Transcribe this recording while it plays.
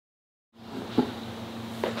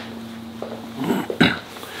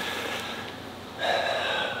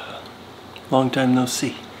long time no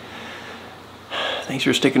see. Thanks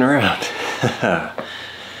for sticking around.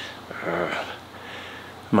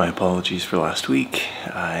 My apologies for last week.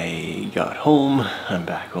 I got home, I'm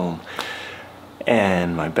back home,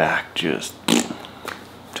 and my back just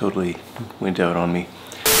totally went out on me.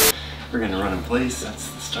 We're gonna run in place,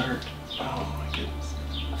 that's the start. Oh my goodness.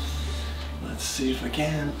 Let's see if I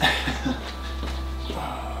can.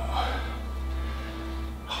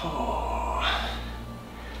 Oh.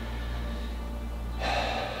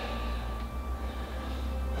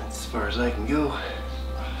 That's as far as I can go.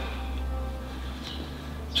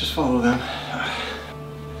 Just follow them.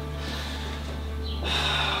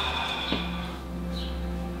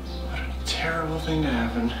 What a terrible thing to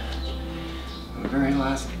happen the very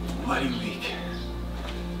last bloody week.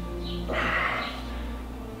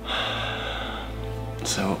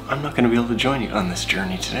 So I'm not going to be able to join you on this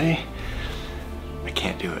journey today. I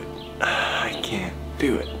can't do it. I can't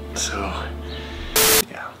do it. So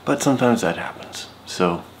yeah, but sometimes that happens.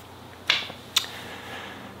 So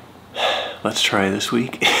let's try this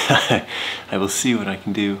week. I will see what I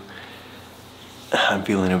can do. I'm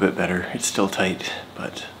feeling a bit better. It's still tight,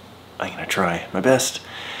 but I'm gonna try my best.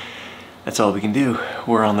 That's all we can do.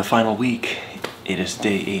 We're on the final week. It is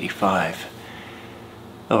day 85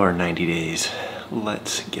 of our 90 days.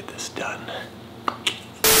 Let's get this done.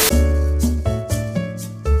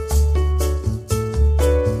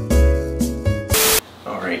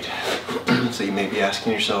 All right, so you may be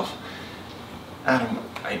asking yourself, Adam,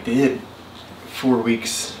 I did 4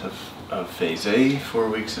 weeks of phase A, 4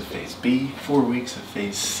 weeks of phase B, 4 weeks of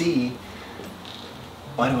phase C.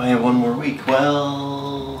 Why do I have 1 more week?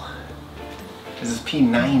 Well, this is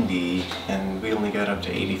P90 and we only got up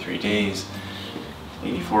to 83 days,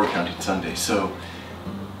 84 counting Sunday, so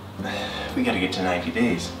we gotta get to 90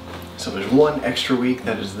 days. So there's 1 extra week,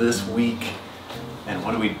 that is this week. And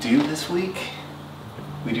what do we do this week?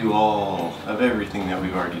 We do all of everything that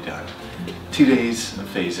we've already done. 2 days of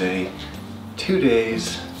phase A, 2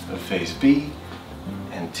 days of phase B,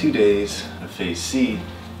 and 2 days of phase C.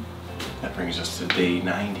 That brings us to day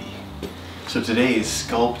 90. So today is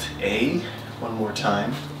Sculpt A, one more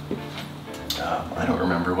time. I don't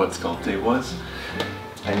remember what Sculpt A was.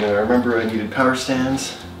 I remember I needed power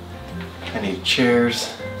stands, I need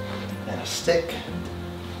chairs, and a stick.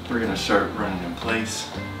 We're gonna start running in place.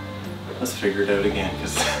 Let's figure it out again,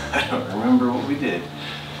 because I don't remember what we did.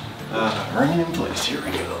 Running in place, here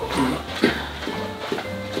we go.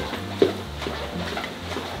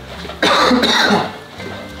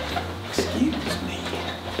 Excuse me.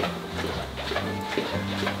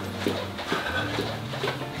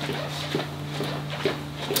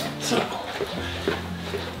 So,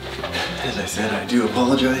 as I said, I do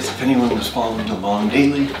apologize if anyone was following along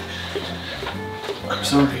daily. I'm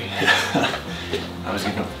sorry. I was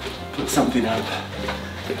gonna put something up,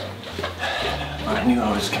 but I knew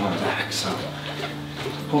I was coming back, so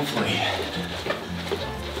hopefully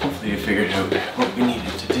you figured out what we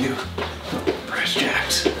needed to do. Press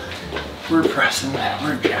jacks. We're pressing,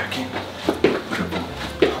 we're jacking.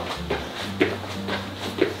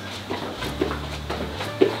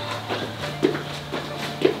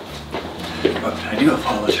 But I do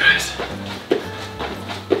apologize.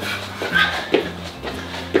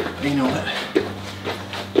 But you know what?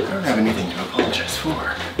 I don't have anything to apologize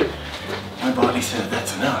for. My body said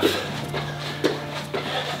that's enough.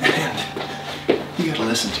 And you gotta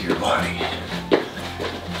listen to your body.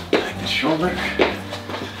 Like the shoulder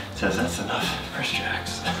says that's enough. Press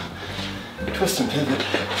jacks. Twist and pivot.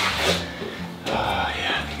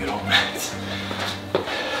 Yeah, the good old nights.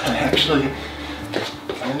 I actually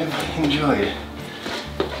kind of enjoyed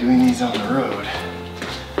doing these on the road.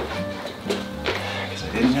 Because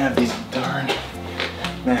I didn't have these darn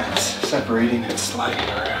mats separating and sliding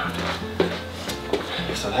around.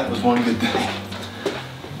 So that was one good thing.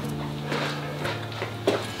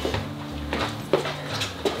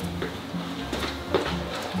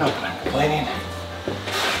 Not that I'm complaining,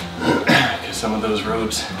 because some of those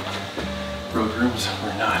road rooms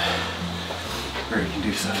were not very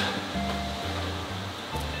conducive.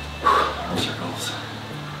 Arm circles.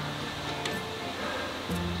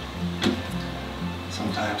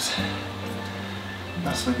 Sometimes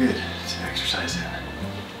not so good to exercise in.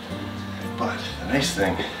 But the nice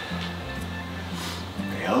thing,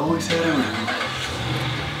 they always had a room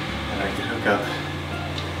that I could hook up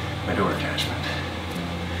my door attachment.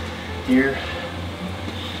 Here,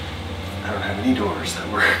 I don't have any doors that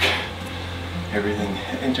work. Everything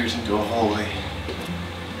enters into a hallway.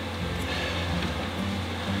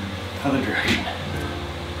 Other direction.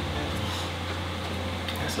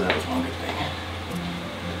 So that was one good thing.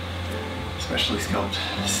 Especially Sculpt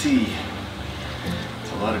C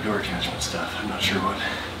a lot of door attachment stuff. I'm not sure what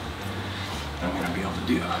I'm going to be able to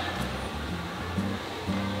do.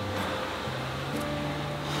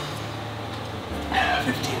 Yeah,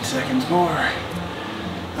 15 seconds more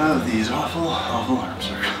of these awful, awful arm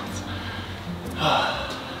circles.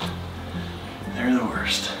 They're the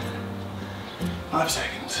worst. 5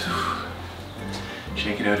 seconds.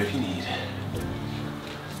 Shake it out if you need.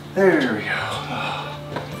 There we go.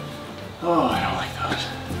 Oh, I don't like those.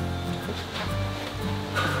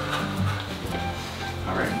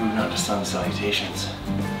 Alright, moving on to sun salutations.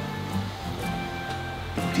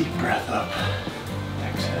 Deep breath up.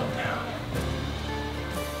 Exhale down.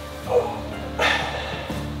 Oh.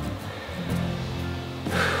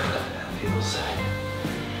 That feels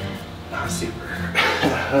not super.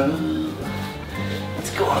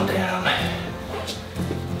 Let's go on down.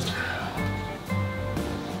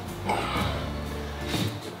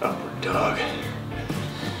 Upward dog.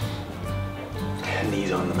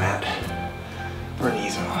 Knees on the mat. Or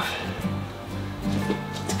knees off.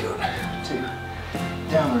 Let's go to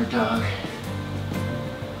downward dog.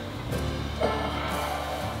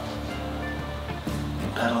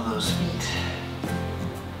 Pedal those feet.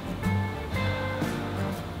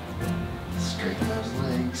 Straighten those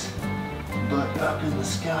legs. Butt up in the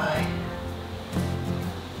sky.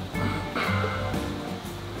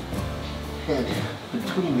 Head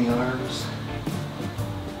between the arms.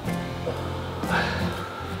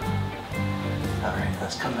 Alright,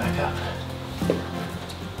 let's come back up.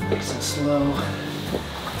 Nice and slow.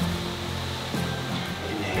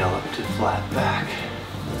 Inhale up to flat back.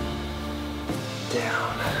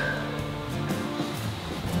 Down.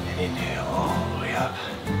 And inhale all the way up.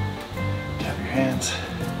 Tap your hands.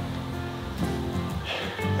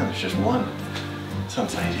 And there's just one sun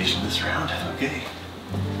salutation this round. Okay.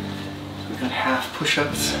 So we've got half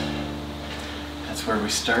push-ups. That's where we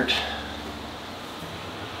start.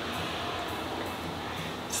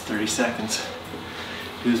 It's 30 seconds.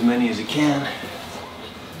 Do as many as you can.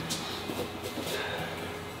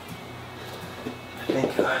 I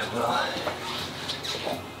think I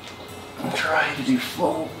will try to do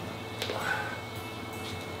full.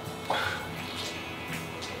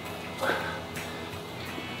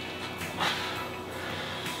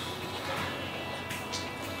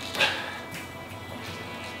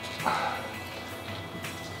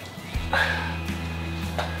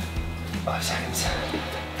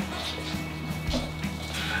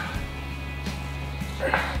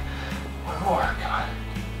 One more, come on.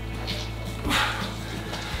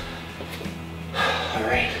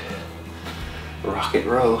 Alright. Rocket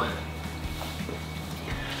row.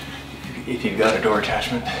 If you've got a door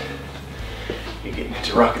attachment, you get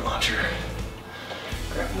into rocket launcher.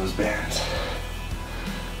 Grabbing those bands.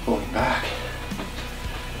 Pulling back.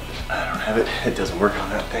 I don't have it. It doesn't work on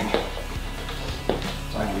that thing.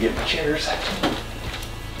 So I'm gonna get my chairs.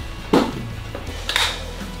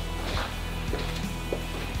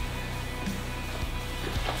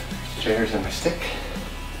 Chairs and my stick.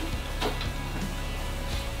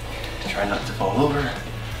 Try not to fall over.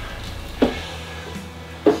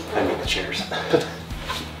 I mean the chairs.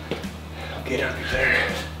 I'll get under there.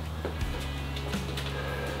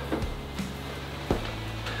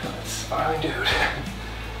 That's fine, dude.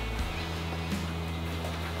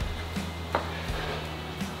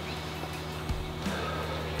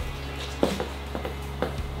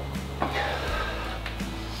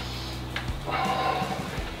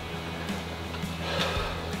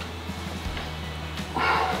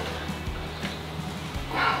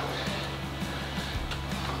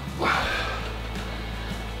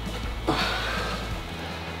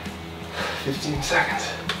 Seconds.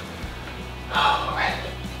 Oh man.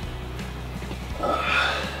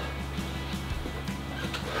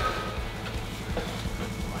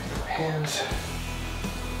 Wipe my hands.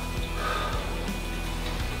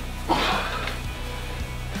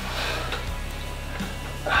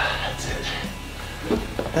 That's it.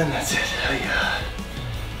 And that's it.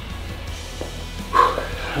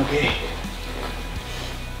 Okay.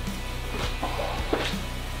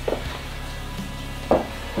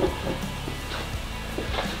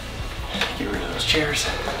 Chairs.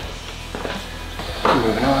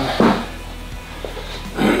 Moving on.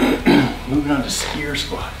 Moving on to skier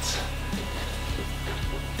squats.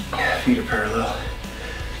 Feet are parallel,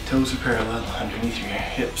 toes are parallel underneath your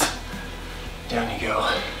hips. Down you go.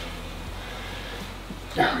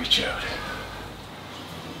 Now reach out.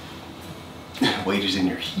 Weight is in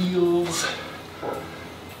your heels.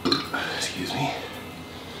 Excuse me.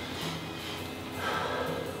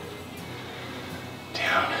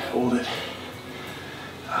 Down, hold it.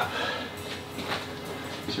 Up.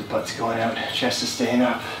 So your butt's going out, chest is staying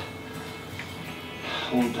up.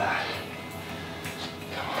 hold that.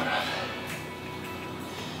 Come on up.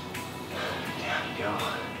 Down you go.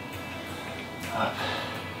 Up.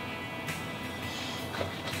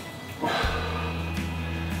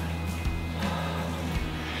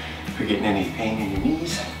 If you're getting any pain in your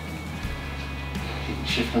knees, you can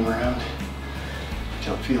shift them around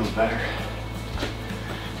until it feels better.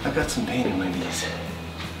 I've got some pain in my knees.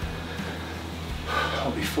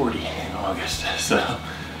 I'll be 40 in August, so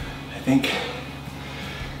I think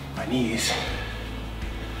my knees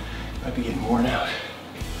might be getting worn out.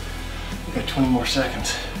 We've got 20 more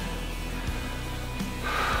seconds.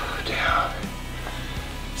 Down.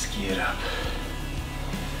 Ski it up.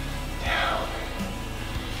 Down.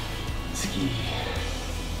 Ski.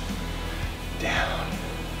 Down.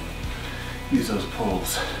 Use those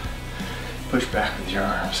pulls. Push back with your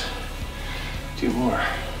arms. 2 more.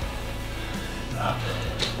 Up.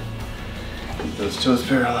 Keep those toes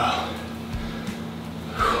parallel.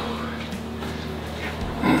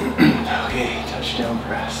 Okay, touchdown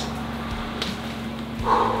press.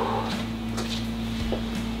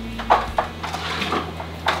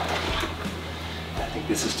 I think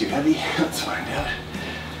this is too heavy. Let's find out.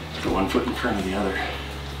 Put one foot in front of the other.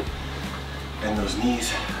 Bend those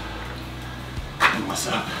knees. Bring this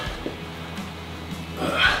up.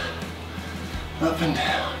 Up and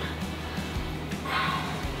down.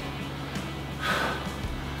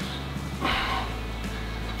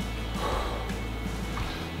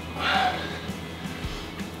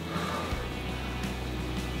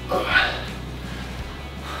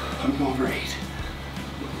 I'm going for 8.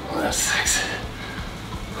 That's 6.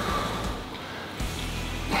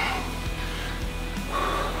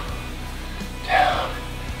 Down.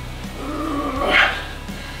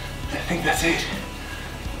 I think that's 8.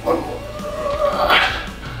 1 more.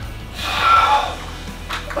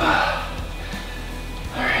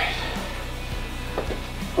 All right.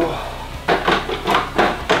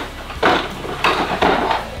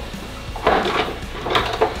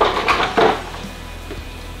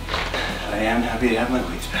 I am happy to have my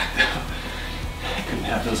weights back though. I couldn't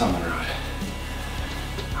have those on the road.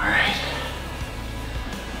 All right.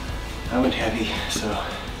 I went heavy, so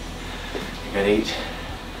I got 8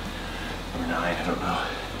 or 9, I don't know.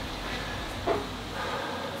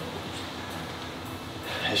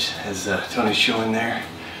 As Tony's showing there,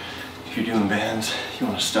 if you're doing bands, you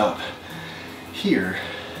want to stop here.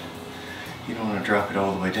 You don't want to drop it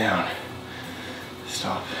all the way down.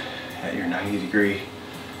 Stop at your 90-degree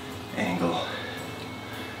angle.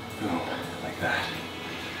 Boom, like that.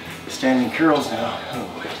 Standing curls now. Oh,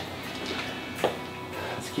 wait.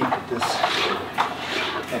 Let's keep it this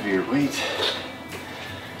heavier weight.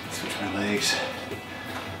 Switch my legs.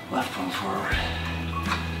 Left one forward.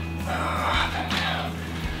 Up and down.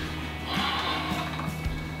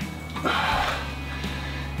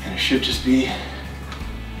 And it should just be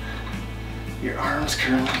your arms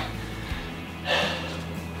curling.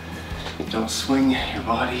 Don't swing your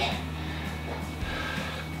body.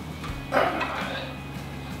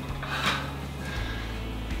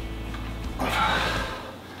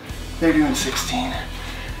 They're doing 16.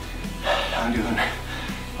 I'm doing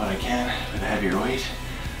what I can with a heavier weight.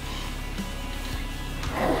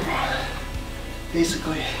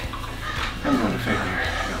 Basically, I'm going to failure.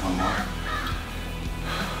 I got one more.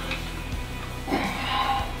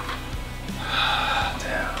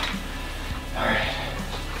 Down. All right.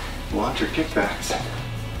 Launch your kickbacks.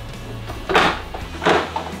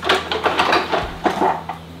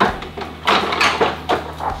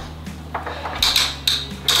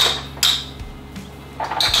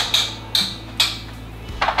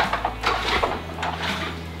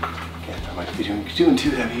 Again, I might be doing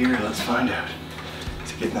too heavy here. Let's find out.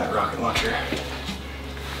 Getting that rocket launcher.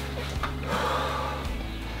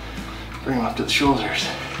 Bring them up to the shoulders.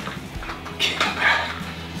 Kick them back.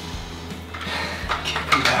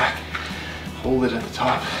 Kick them back. Hold it at the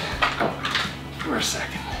top for a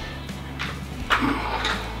second.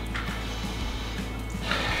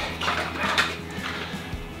 Kick them back.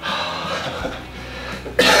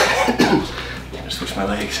 I'm gonna switch my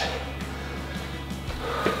legs.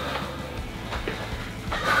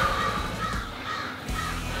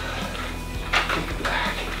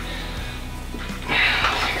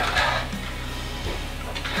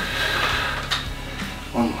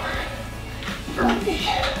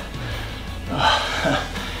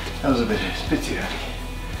 That was a bit too heavy.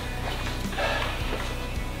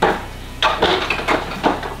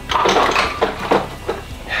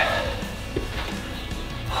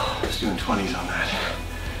 I was doing 20s on that.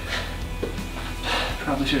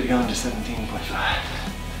 Probably should have gone to 17.5.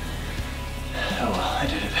 Oh well, I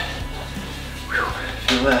did it. Whew,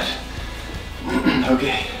 feel that.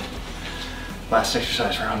 Okay, last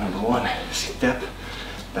exercise, round number 1. Step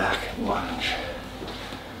back lunge.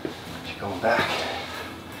 Keep going back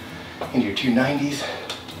into your 290s.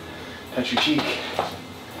 Touch your cheek.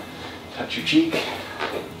 Touch your cheek.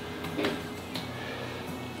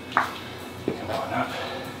 Come on up.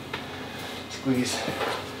 Squeeze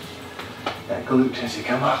that glute as you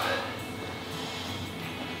come up.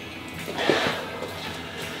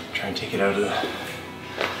 Try and take it out of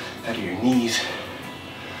your knees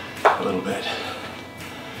a little bit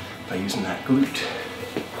by using that glute.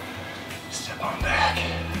 Step on back.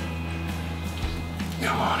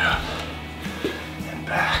 Come on up and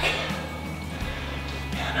back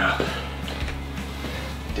and up.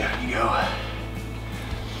 Down you go.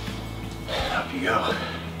 Up you go.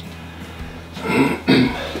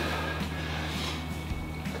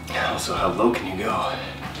 Also, how low can you go?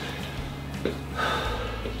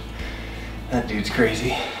 That dude's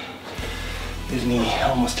crazy. His knee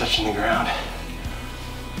almost touching the ground.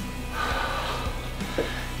 You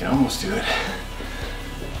can almost do it.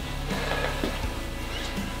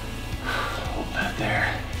 Hold that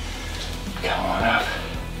there. Come on up.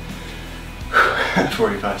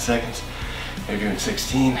 45 seconds. They're doing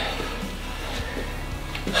 16.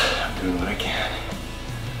 I'm doing what I can.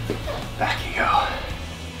 Back you go.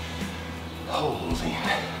 Holding.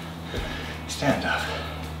 Stand up.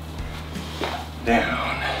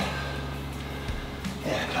 Down.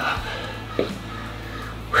 And up.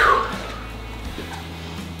 Whew.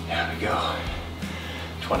 There we go.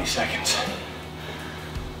 20 seconds.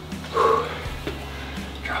 Whew.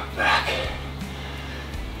 Drop it back.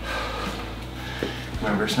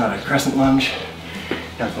 Remember, it's not a crescent lunge.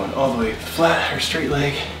 You're not going all the way flat or straight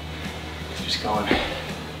leg. It's just going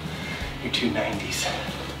your 290s.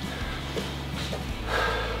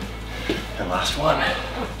 And last one.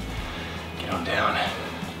 Get on down.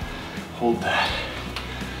 Hold that.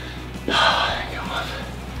 Come on.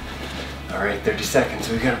 All right, 30 seconds.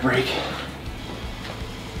 We've got a break.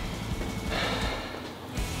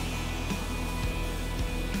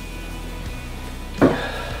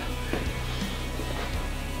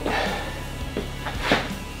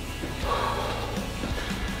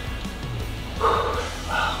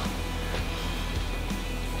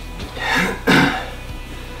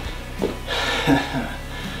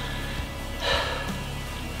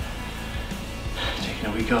 Taking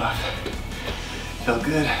a week off. Felt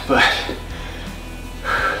good, but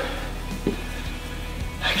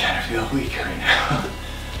I kind of feel weak right now.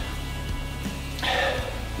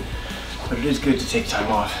 But it is good to take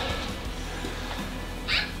time off.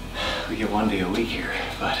 We get 1 day a week here,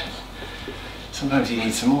 but sometimes you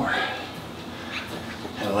need some more.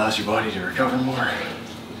 It allows your body to recover more.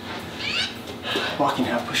 Walking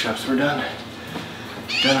half push-ups, we're done.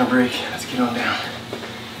 Done our break, let's get on down.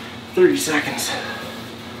 30 seconds.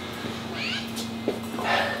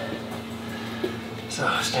 So,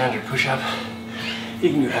 standard push-up. You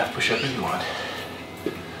can do half push-up if you want.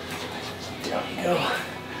 Down you go.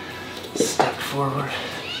 Step forward.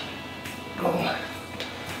 Boom.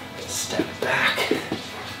 Step back.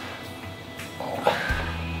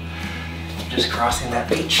 Just crossing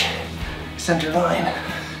that H center line.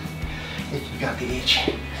 If you got the H.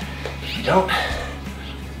 If you don't,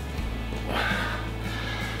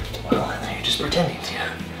 well, then you're just pretending to.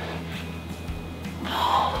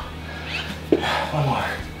 One more.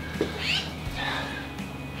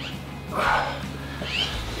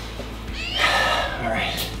 All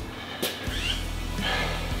right.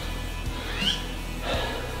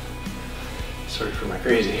 Sorry for my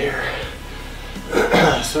crazy hair.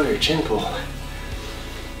 So your chin pull.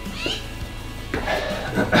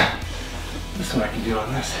 This one I can do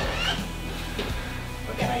on this.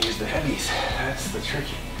 But can I use the heavies? That's the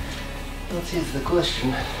tricky. Let's use the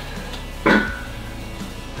question.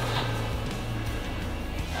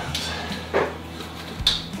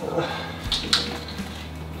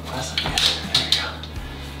 That's good. There we go.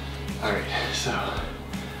 Alright,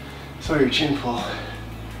 so your chin pull.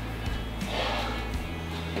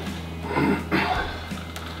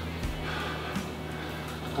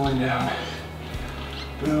 Pulling down.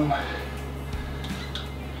 Boom.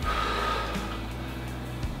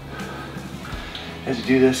 As you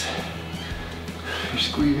do this, you're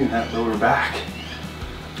squeezing that lower back.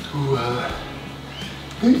 Ooh,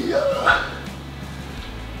 yeah.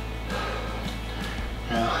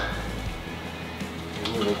 Now,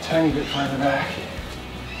 you move a tiny bit farther back.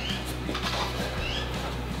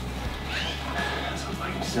 Let's hope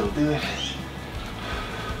I can still do it.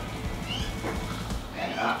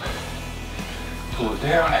 And up. Pull it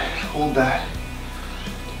down, hold that.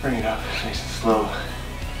 Bring it up, nice and slow.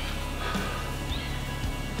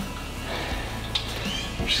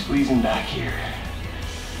 You're squeezing back here.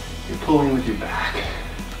 You're pulling with your back.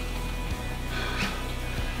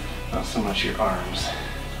 Not so much your arms.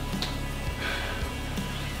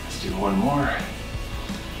 Let's do one more.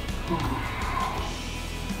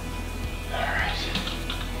 Alright.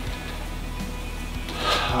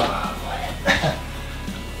 Oh boy.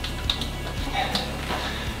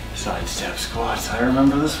 Side step squats. I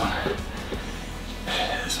remember this one.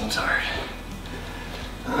 This one's hard.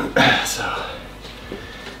 So, I'm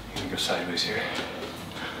gonna go sideways here.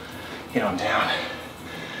 Get on down.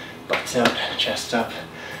 Butts out, chest up,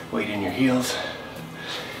 weight in your heels.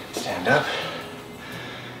 Stand up.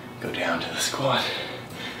 Go down to the squat.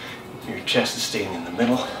 Your chest is staying in the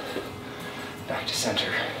middle. Back to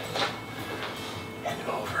center. And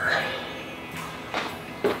over.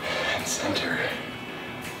 And center.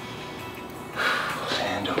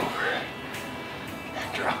 And over.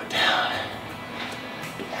 And drop it down.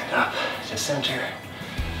 And up to center.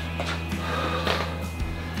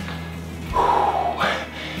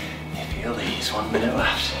 You feel these. 1 minute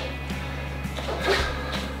left.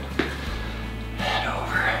 And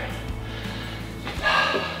over.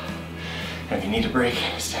 Now if you need a break,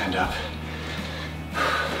 stand up.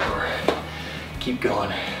 Or keep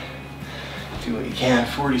going. Do what you can.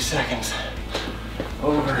 40 seconds.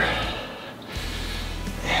 Over.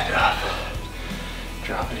 And up.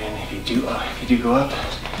 Drop it in. If you do go up,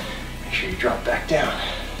 make sure you drop back down.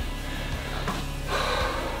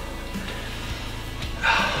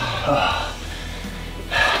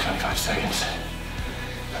 25 seconds.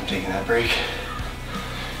 I'm taking that break.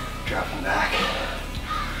 Dropping back.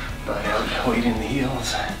 Butt out, weight in the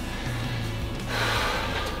heels.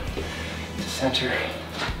 To center.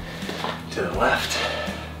 To the left.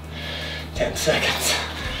 10 seconds.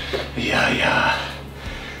 Yeah.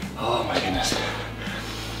 Oh my goodness.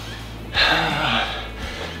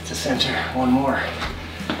 To center. One more.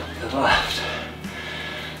 To the left.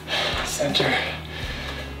 Center.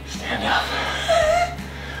 Stand up.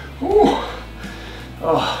 Ooh.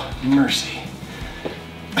 Oh, mercy.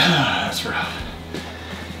 That's rough.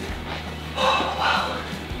 Oh, wow.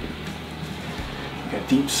 Got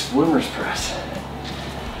deep swimmer's press.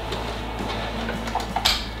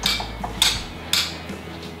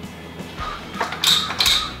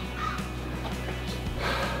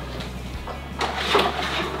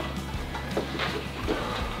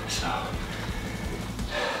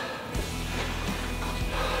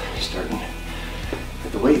 Starting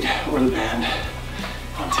with the weight or the band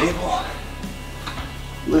on table,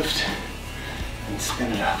 lift and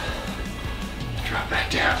spin it up, drop back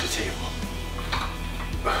down to table.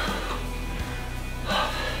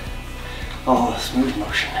 All smooth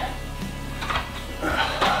motion.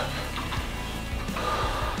 Up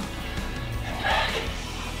and back.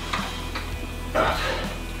 Up.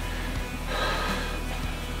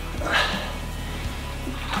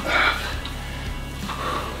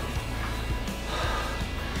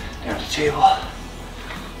 Down to table.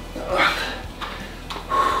 Up.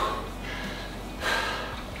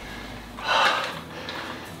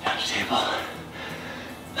 Down to table.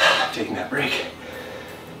 Taking that break.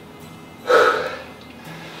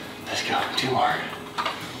 Let's go. 2 more.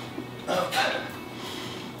 Up.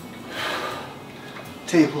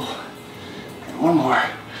 Table. And 1 more.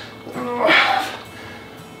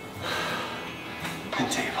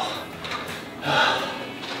 And table.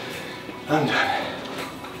 I'm done.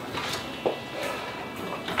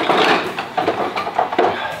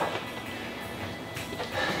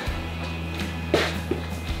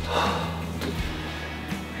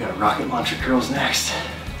 We got rocket launcher curls next.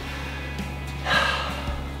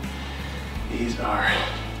 These are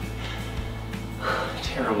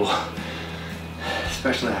terrible,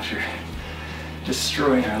 especially after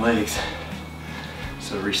destroying our legs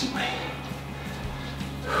so recently.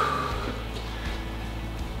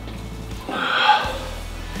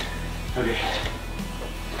 Okay.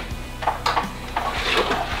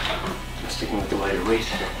 I'm sticking with the lighter weight.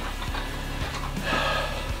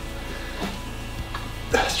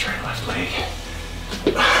 Let's try left leg.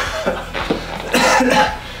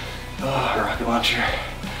 Oh, rocket launcher.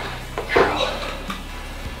 Curl.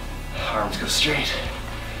 Arms go straight.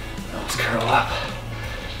 Arms curl up.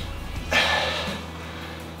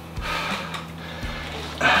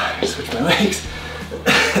 Switch my legs.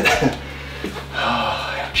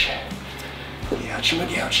 Oh, ouch. Ouchie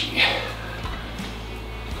McGouchie.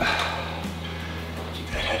 Keep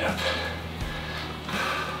that head up.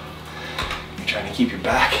 You're trying to keep your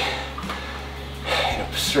back in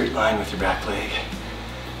a straight line with your back leg.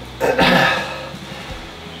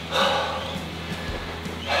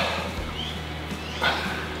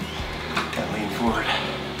 Gotta lean forward.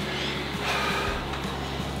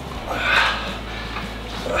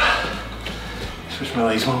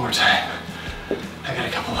 legs one more time. I got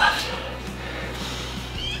a couple left.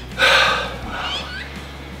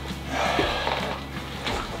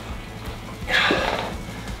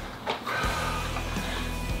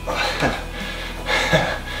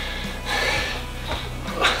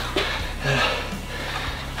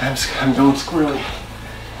 I'm going squirrely.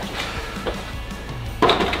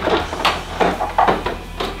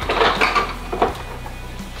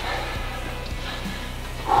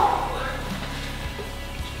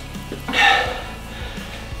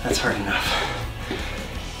 That's hard enough.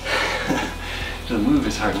 The move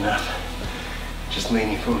is hard enough. Just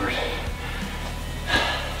leaning forward.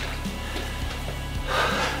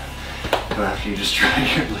 Go after you destroy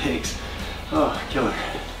your legs. Oh, killer.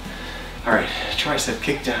 All right, tricep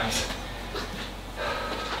kickdowns.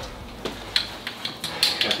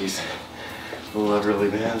 Got these little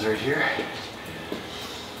Everly bands right here.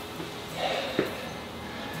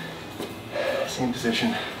 Same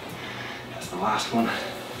position as the last one.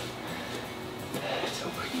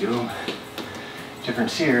 So we can do them.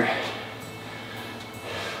 Difference here.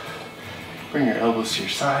 Bring your elbows to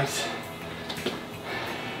your sides.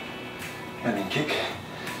 And then kick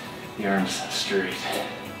the arms straight.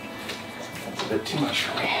 That's a bit too much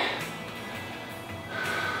for me.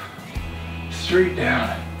 Straight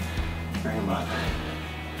down, bring them up.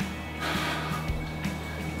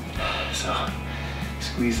 So,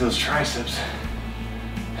 squeeze those triceps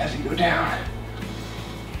as you go down.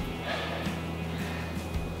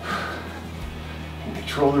 And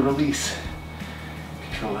control the release.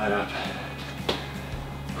 Control that up.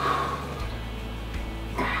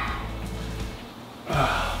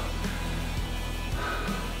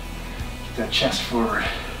 Keep that chest forward.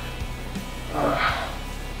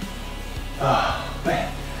 Oh,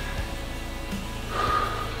 man.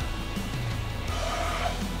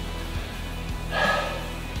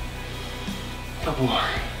 Couple more.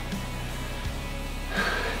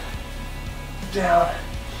 Down.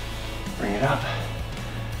 Bring it up.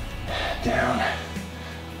 Down.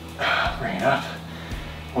 Bring it up.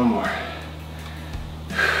 One more.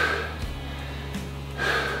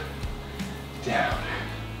 Down.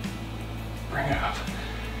 Bring it up.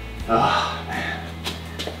 Oh, man.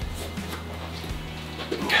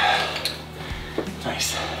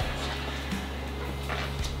 Nice.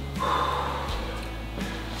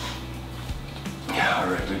 All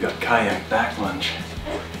right, we've got kayak back lunge.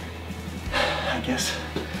 I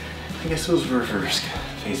guess those were reversed.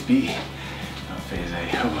 Phase B, not phase A.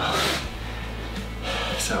 Oh well.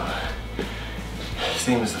 So,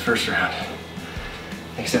 same as the first round,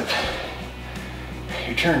 except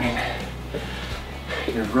you're turning,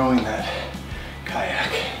 you're rowing that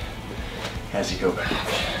kayak as you go back.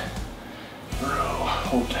 Row,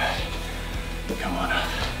 hold that, come on up.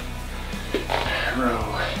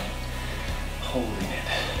 Row, holding it,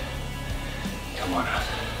 come on up.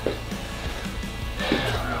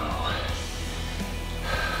 Row,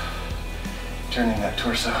 turning that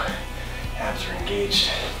torso, abs are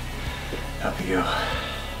engaged, up you go.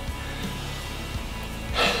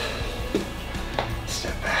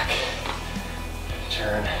 Step back,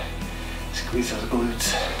 turn, squeeze those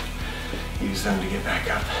glutes, use them to get back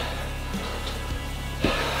up.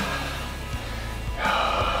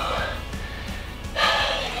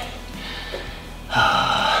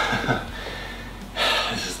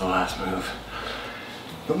 This is the last move.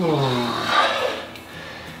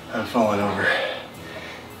 I'm falling over.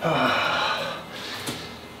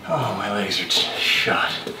 Oh, my legs are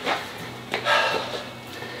shot.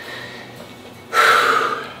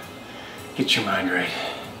 Get your mind right.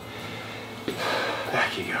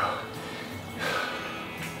 Back you go.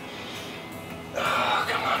 Oh,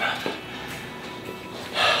 come on up.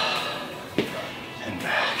 And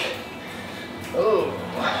back. Oh,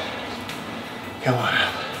 come on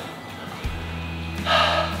up.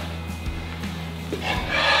 And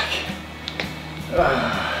back.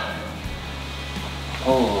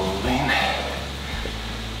 Holding.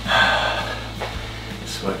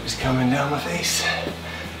 Sweat is coming down my face.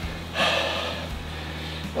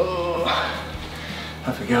 Oh,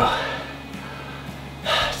 up we go.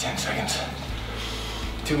 10 seconds.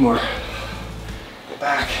 2 more.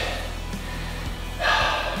 Back.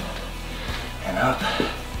 And up.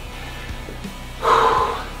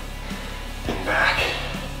 And back.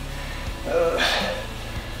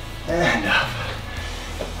 And up.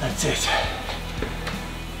 That's it.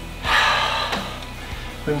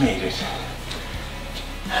 We made it.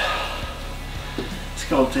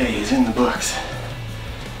 Sculpt A is in the books.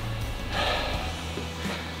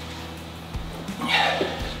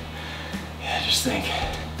 Just think,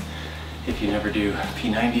 if you never do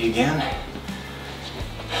P90 again,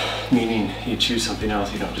 meaning you choose something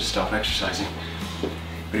else, you don't just stop exercising.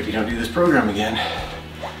 But if you don't do this program again,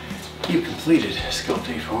 you've completed Sculpt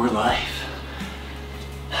A for life.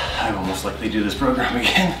 I will most likely do this program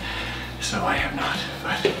again, so I have not.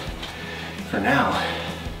 But for now,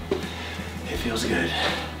 it feels good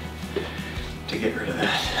to get rid of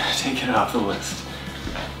that. Take it off the list.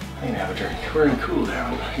 I can have a drink. We're in cool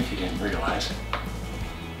down, if you didn't realize.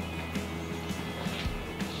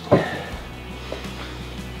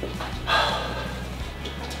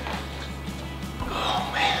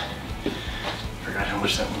 Oh man, forgot how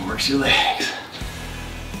much that one works your legs.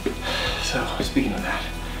 So, speaking of that,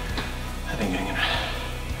 I think I'm gonna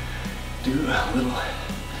do a little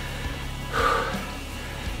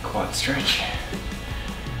quad stretch.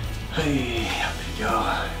 Hey, up we go.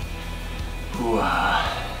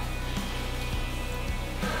 Hoo-ah.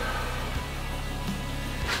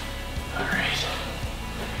 Alright.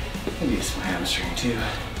 Maybe some hamstring too.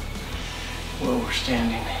 While we're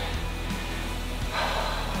standing.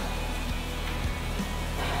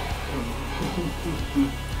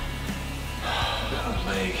 Other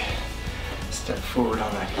leg. Step forward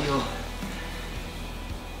on that heel.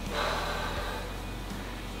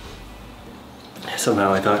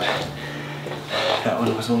 Somehow I thought that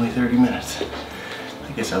one was only 30 minutes.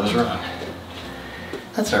 I guess I was wrong.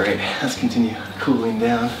 That's alright. Let's continue cooling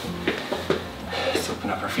down. Let's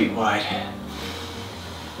open up our feet wide.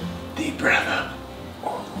 Deep breath up.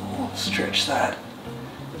 Stretch that.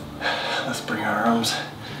 Let's bring our arms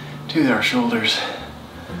to our shoulders.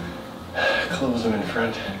 Close them in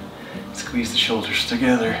front. Squeeze the shoulders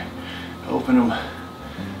together. Open them.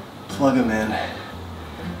 Plug them in.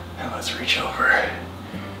 Now let's reach over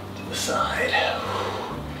to the side.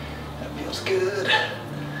 That feels good.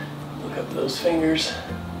 Look up those fingers.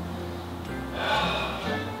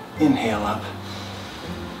 Inhale up.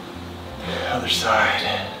 Other side.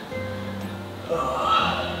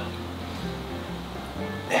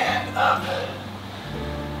 And up.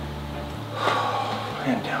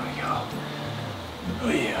 And down we go. Oh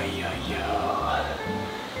yeah, yeah, yeah.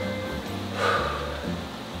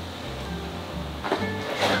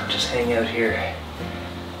 Just hang out here.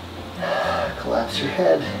 Collapse your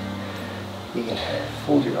head. You can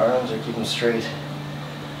fold your arms or keep them straight.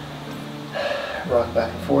 Rock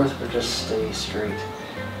back and forth, or just stay straight.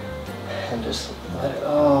 And just let it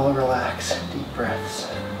all relax. Deep breaths.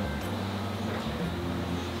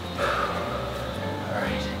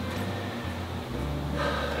 Alright.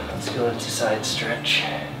 Let's go into side stretch.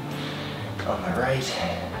 On the right.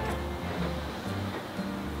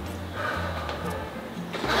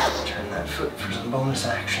 Turn that foot for some bonus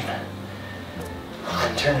action.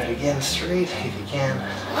 And turn it again straight if you can.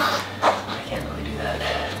 I can't really do that.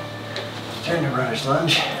 Turn to runner's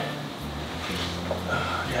lunge.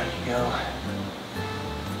 Oh, down you go.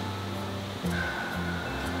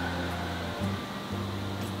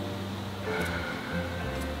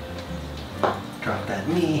 Drop that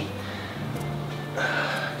knee.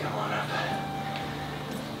 Come on up.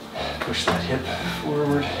 Push that hip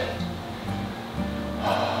forward.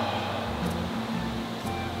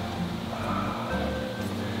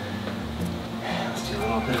 Let's do a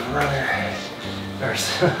little bit of a runner. Or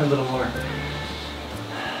a little more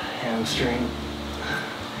hamstring.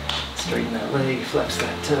 Straighten that leg, flex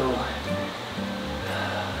that toe.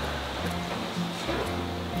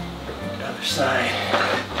 Other side.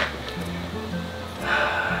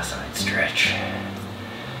 Side stretch.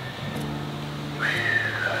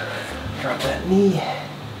 Drop that knee.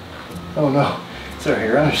 Oh no. Sorry,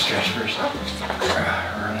 runner stretch first.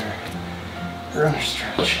 Runner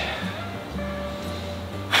stretch.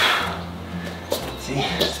 See,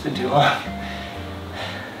 it's been too long.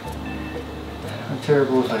 I'm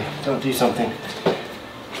terrible if I don't do something.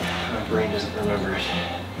 My brain doesn't remember it.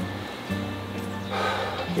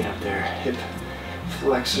 Get up there, hip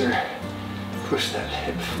flexor. Push that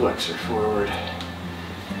hip flexor forward.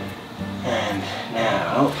 And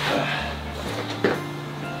now,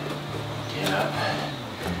 get up.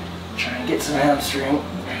 Try and get some hamstring.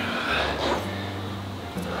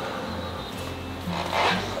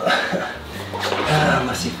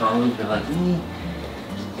 Unless you fall over like me.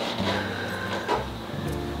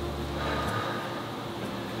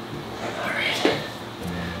 Alright.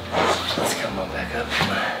 Let's come on back up.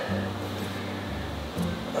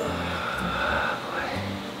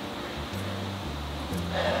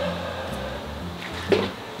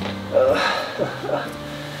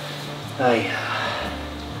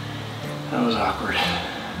 That was awkward.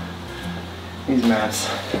 These mats,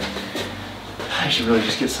 I should really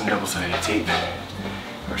just get some double-sided tape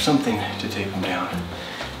or something to tape them down.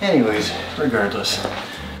 Anyways, regardless,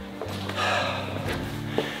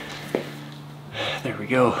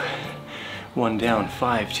 go. 1 down,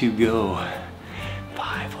 5 to go.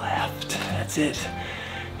 5 left. That's it.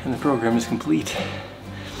 And the program is complete.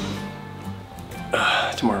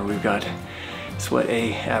 Tomorrow we've got Sweat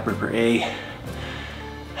A, ab ripper A.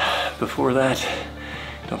 Before that,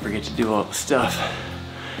 don't forget to do all the stuff.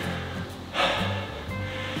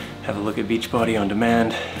 Have a look at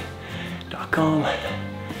beachbodyondemand.com.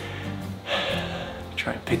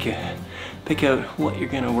 Try and pick out what you're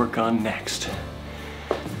gonna work on next.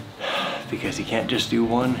 Because you can't just do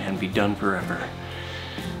one and be done forever.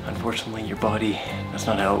 Unfortunately, your body, that's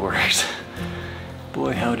not how it works.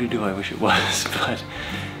 Boy, howdy do I wish it was, but.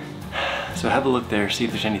 So have a look there, see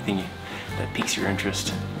if there's anything that piques your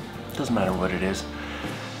interest. Doesn't matter what it is.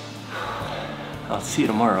 I'll see you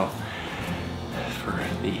tomorrow for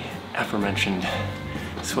the aforementioned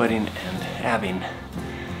sweating and abbing.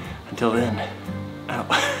 Until then, ow,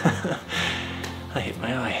 I hit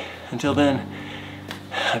my eye. Until then,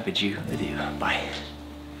 I bid you adieu. Bye.